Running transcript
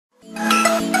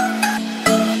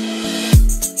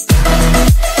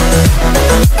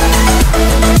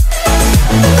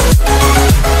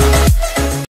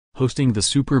hosting the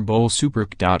Super Bowl.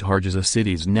 Superc.harges a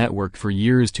city's network for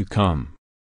years to come.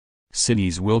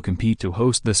 Cities will compete to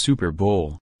host the Super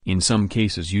Bowl, in some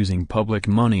cases using public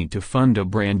money to fund a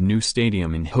brand new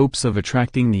stadium in hopes of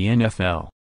attracting the NFL.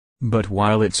 But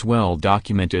while it's well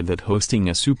documented that hosting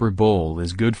a Super Bowl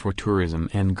is good for tourism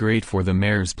and great for the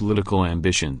mayor's political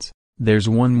ambitions, there's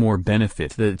one more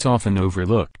benefit that's often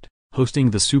overlooked. Hosting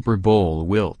the Super Bowl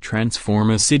will transform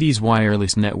a city's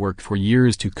wireless network for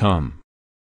years to come.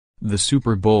 The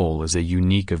Super Bowl is a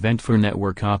unique event for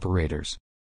network operators.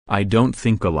 I don't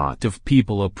think a lot of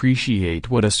people appreciate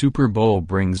what a Super Bowl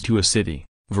brings to a city,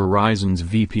 Verizon's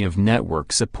VP of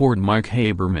Network Support Mike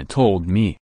Haberman told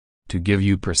me. To give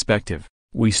you perspective,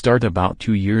 we start about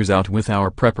 2 years out with our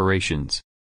preparations.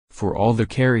 For all the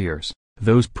carriers,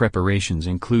 those preparations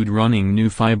include running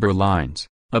new fiber lines,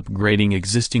 upgrading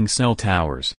existing cell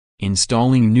towers,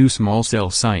 installing new small cell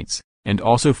sites, and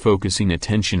also focusing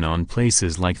attention on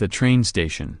places like the train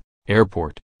station,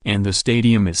 airport, and the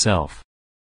stadium itself.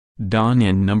 Don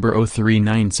and number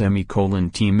 039 save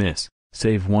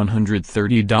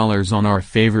 $130 on our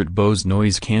favorite Bose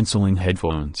noise-canceling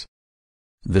headphones.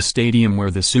 The stadium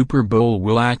where the Super Bowl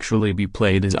will actually be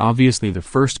played is obviously the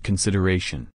first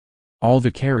consideration. All the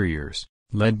carriers,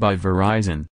 led by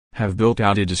Verizon, have built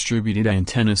out a distributed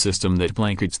antenna system that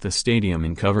blankets the stadium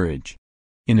in coverage.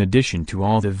 In addition to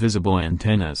all the visible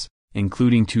antennas,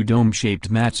 including 2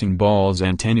 dome-shaped matching balls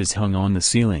antennas hung on the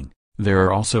ceiling, there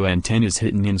are also antennas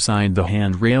hidden inside the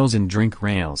handrails and drink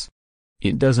rails.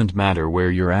 It doesn't matter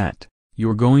where you're at,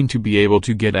 you're going to be able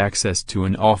to get access to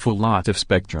an awful lot of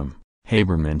spectrum,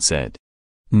 Haberman said.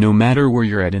 No matter where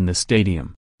you're at in the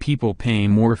stadium, people pay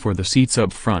more for the seats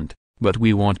up front, but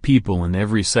we want people in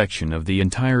every section of the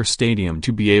entire stadium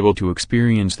to be able to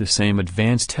experience the same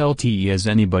advanced LTE as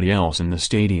anybody else in the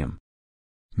stadium.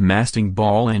 Masting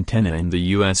ball antenna in the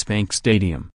U.S. Bank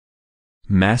Stadium.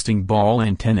 Masting ball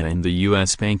antenna in the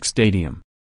U.S. Bank Stadium.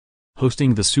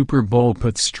 Hosting the Super Bowl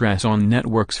puts stress on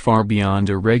networks far beyond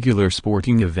a regular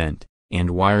sporting event, and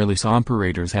wireless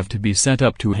operators have to be set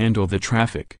up to handle the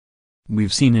traffic.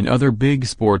 We've seen in other big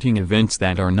sporting events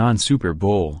that are non-Super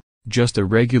Bowl, just a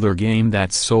regular game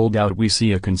that's sold out, we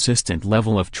see a consistent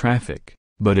level of traffic,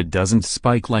 but it doesn't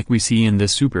spike like we see in the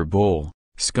Super Bowl,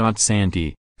 Scott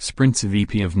Santee, Sprint's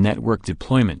VP of Network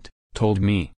Deployment, told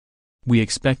me. We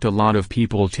expect a lot of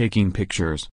people taking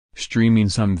pictures, streaming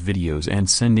some videos and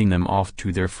sending them off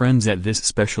to their friends at this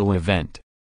special event.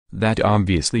 That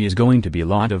obviously is going to be a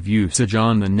lot of usage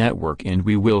on the network, and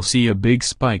we will see a big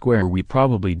spike where we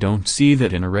probably don't see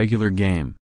that in a regular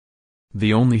game.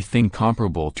 The only thing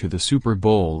comparable to the Super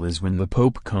Bowl is when the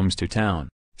Pope comes to town,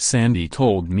 Sandy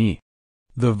told me.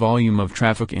 The volume of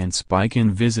traffic and spike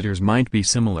in visitors might be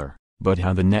similar, but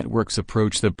how the networks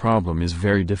approach the problem is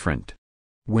very different.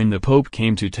 When the Pope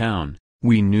came to town,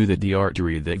 we knew that the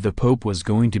artery that the Pope was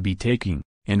going to be taking,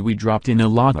 and we dropped in a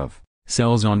lot of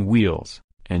cells on wheels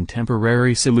and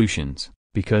temporary solutions,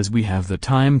 because we have the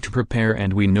time to prepare,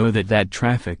 and we know that that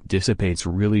traffic dissipates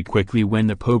really quickly when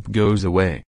the Pope goes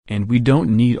away, and we don't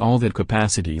need all that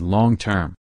capacity long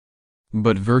term.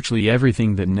 But virtually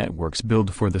everything that networks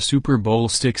build for the Super Bowl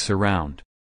sticks around.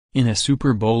 In a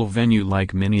Super Bowl venue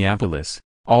like Minneapolis,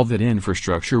 all that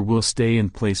infrastructure will stay in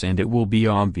place, and it will be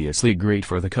obviously great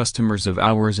for the customers of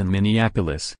ours in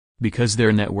Minneapolis, because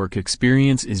their network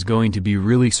experience is going to be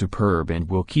really superb and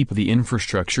will keep the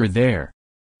infrastructure there.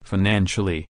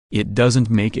 Financially, it doesn't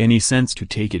make any sense to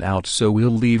take it out, so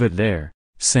we'll leave it there,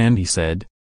 Sandy said.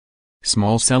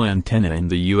 Small cell antenna in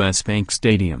the U.S. Bank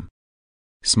Stadium.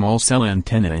 Small cell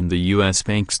antenna in the U.S.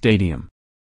 Bank Stadium.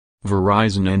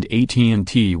 Verizon and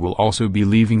AT&T will also be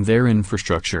leaving their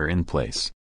infrastructure in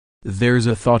place. There's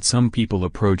a thought some people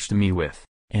approached me with,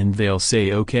 and they'll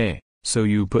say, okay, so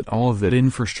you put all of that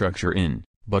infrastructure in,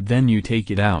 but then you take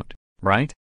it out,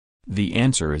 right? The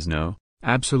answer is no,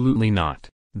 absolutely not.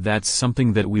 That's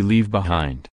something that we leave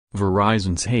behind,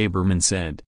 Verizon's Haberman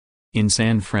said. In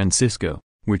San Francisco,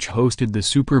 which hosted the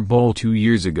Super Bowl 2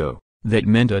 years ago, that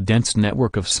meant a dense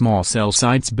network of small cell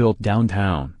sites built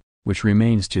downtown, which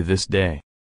remains to this day.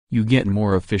 You get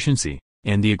more efficiency,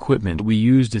 and the equipment we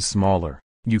used is smaller.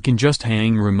 You can just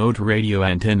hang remote radio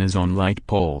antennas on light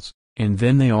poles, and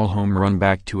then they all home run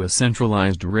back to a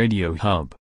centralized radio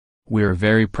hub. We're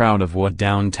very proud of what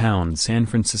downtown San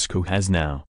Francisco has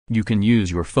now. You can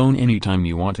use your phone anytime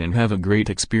you want and have a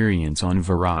great experience on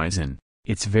Verizon.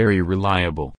 It's very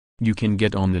reliable. You can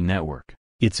get on the network.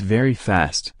 It's very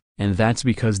fast, and that's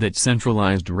because that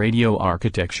centralized radio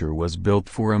architecture was built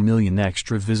for 1 million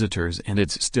extra visitors, and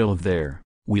it's still there.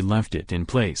 We left it in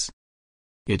place.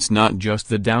 It's not just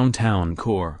the downtown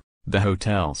core, the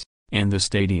hotels, and the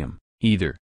stadium,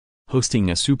 either.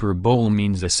 Hosting a Super Bowl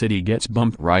means a city gets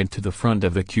bumped right to the front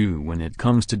of the queue when it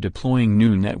comes to deploying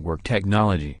new network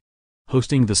technology.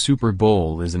 Hosting the Super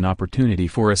Bowl is an opportunity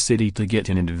for a city to get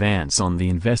in advance on the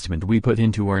investment we put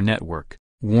into our network,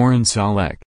 Warren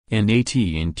Salek, an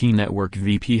AT&T network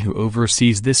VP who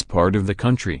oversees this part of the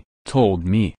country, told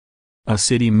me. A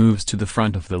city moves to the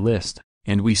front of the list,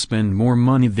 and we spend more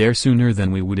money there sooner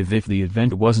than we would have if the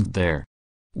event wasn't there.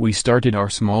 We started our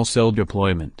small cell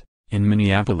deployment in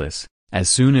Minneapolis as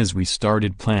soon as we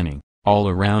started planning, all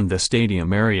around the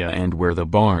stadium area and where the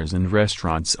bars and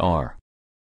restaurants are.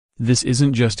 This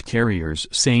isn't just carriers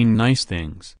saying nice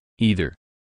things, either.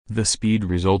 The speed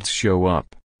results show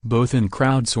up, both in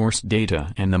crowdsourced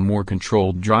data and the more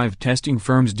controlled drive testing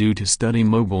firms do to study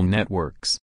mobile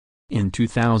networks. In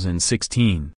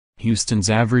 2016, Houston's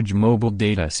average mobile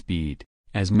data speed,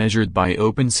 as measured by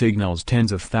OpenSignal's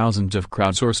tens of thousands of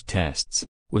crowdsourced tests,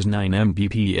 was 9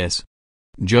 Mbps.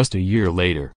 Just a year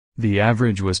later, the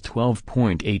average was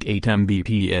 12.88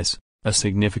 Mbps, a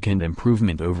significant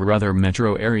improvement over other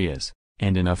metro areas,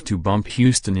 and enough to bump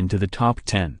Houston into the top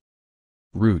 10.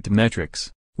 Route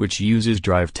Metrics, which uses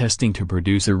drive testing to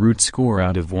produce a route score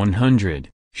out of 100,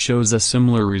 shows a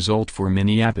similar result for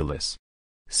Minneapolis.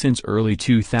 Since early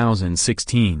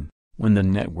 2016, when the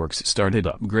networks started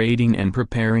upgrading and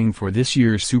preparing for this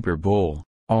year's Super Bowl,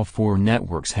 all four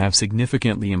networks have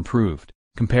significantly improved,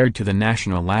 compared to the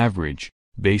national average,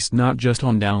 based not just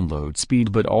on download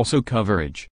speed but also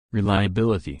coverage,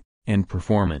 reliability, and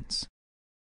performance.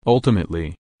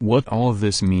 Ultimately, what all of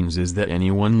this means is that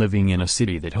anyone living in a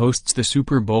city that hosts the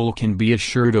Super Bowl can be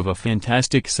assured of a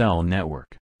fantastic cell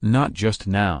network, not just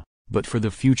now, but for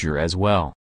the future as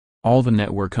well. All the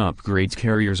network upgrades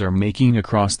carriers are making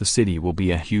across the city will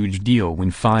be a huge deal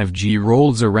when 5G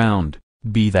rolls around,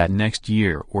 be that next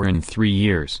year or in 3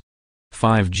 years.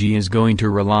 5G is going to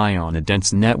rely on a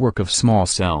dense network of small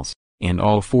cells, and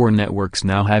all four networks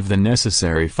now have the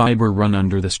necessary fiber run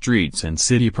under the streets and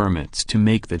city permits to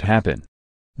make that happen.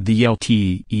 The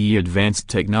LTE advanced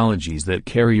technologies that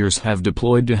carriers have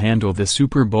deployed to handle the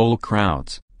Super Bowl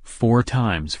crowds,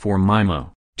 4x4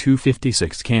 MIMO,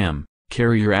 256 CAM,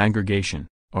 carrier aggregation,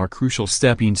 are crucial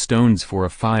stepping stones for a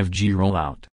 5G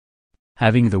rollout.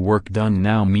 Having the work done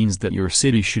now means that your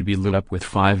city should be lit up with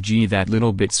 5G that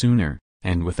little bit sooner,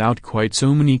 and without quite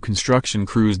so many construction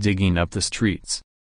crews digging up the streets.